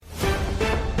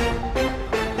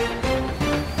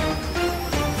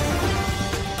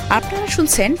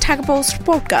শুনছেন Dhaka post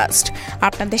podcast.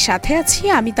 আপনাদের সাথে আছি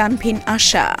আমি তানভিন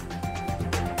আশা।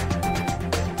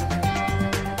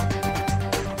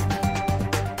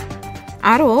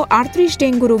 আরও ৩৮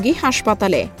 ডেঙ্গু রোগী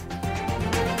হাসপাতালে।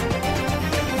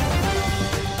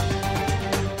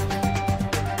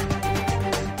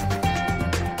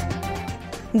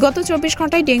 গত ২৪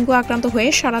 ঘন্টায় ডেঙ্গু আক্রান্ত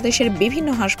হয়ে সারা দেশের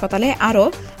বিভিন্ন হাসপাতালে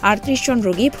আরও ৩৮ জন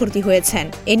রোগী ভর্তি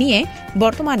হয়েছেন। এ নিয়ে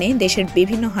বর্তমানে দেশের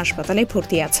বিভিন্ন হাসপাতালে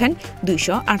ভর্তি আছেন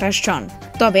 ২২৮ জন।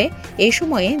 তবে এ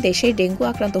সময়ে দেশে ডেঙ্গু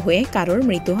আক্রান্ত হয়ে কারোর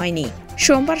মৃত্যু হয়নি।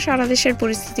 সোমবার সারা দেশের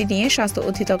পরিস্থিতি নিয়ে স্বাস্থ্য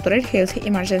অধিদপ্তরের হেলথ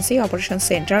ইমার্জেন্সি অপারেশন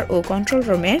সেন্টার ও কন্ট্রোল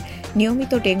রুমের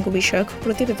নিয়মিত ডেঙ্গু বিষয়ক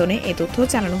প্রতিবেদনে এ তথ্য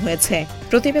জানানো হয়েছে।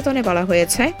 প্রতিবেদনে বলা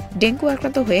হয়েছে, ডেঙ্গু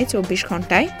আক্রান্ত হয়ে ২৪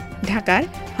 ঘন্টায় ঢাকার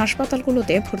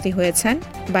হাসপাতালগুলোতে ভর্তি হয়েছেন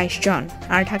 ২২ জন,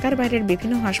 আর ঢাকার বাইরের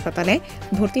বিভিন্ন হাসপাতালে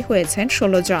ভর্তি হয়েছেন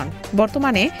 ১৬ জন।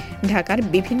 বর্তমানে ঢাকার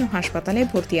বিভিন্ন হাসপাতালে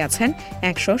ভর্তি আছেন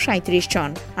 ১৩৭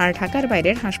 জন, আর ঢাকার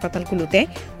বাইরের হাসপাতালগুলোতে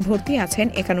ভর্তি আছেন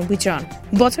 ৯১ জন।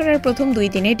 বছরের প্রথম ২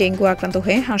 দিনে ডেঙ্গু আক্রান্ত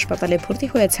হয়ে হাসপাতালে ভর্তি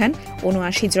হয়েছেন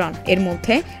 ৭৯ জন। এর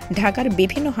মধ্যে ঢাকার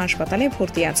বিভিন্ন হাসপাতালে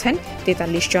ভর্তি আছেন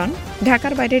 ৪৩ জন,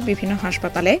 ঢাকার বাইরের বিভিন্ন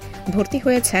হাসপাতালে ভর্তি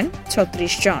হয়েছেন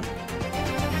 ৩৬ জন।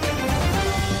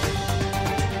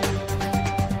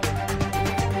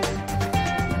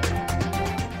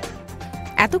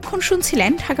 এতক্ষণ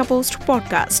শুনছিলেন ঢাকা পোস্ট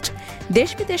পডকাস্ট।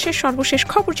 দেশ বিদেশের সর্বশেষ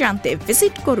খবর জানতে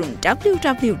ভিজিট করুন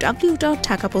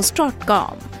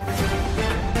www.dhakapost.com।